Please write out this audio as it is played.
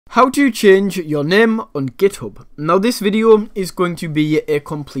How to change your name on GitHub. Now this video is going to be a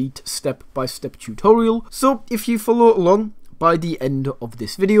complete step-by-step tutorial, so if you follow along, by the end of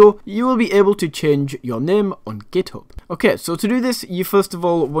this video, you will be able to change your name on GitHub. Okay, so to do this, you first of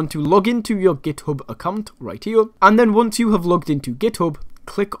all want to log into your GitHub account right here, and then once you have logged into GitHub,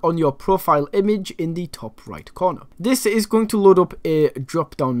 click on your profile image in the top right corner. This is going to load up a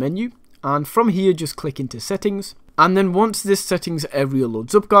drop-down menu, and from here just click into settings. And then once this settings area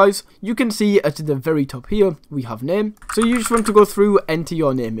loads up, guys, you can see at the very top here, we have name. So you just want to go through, enter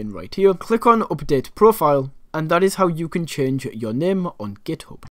your name in right here, click on update profile, and that is how you can change your name on GitHub.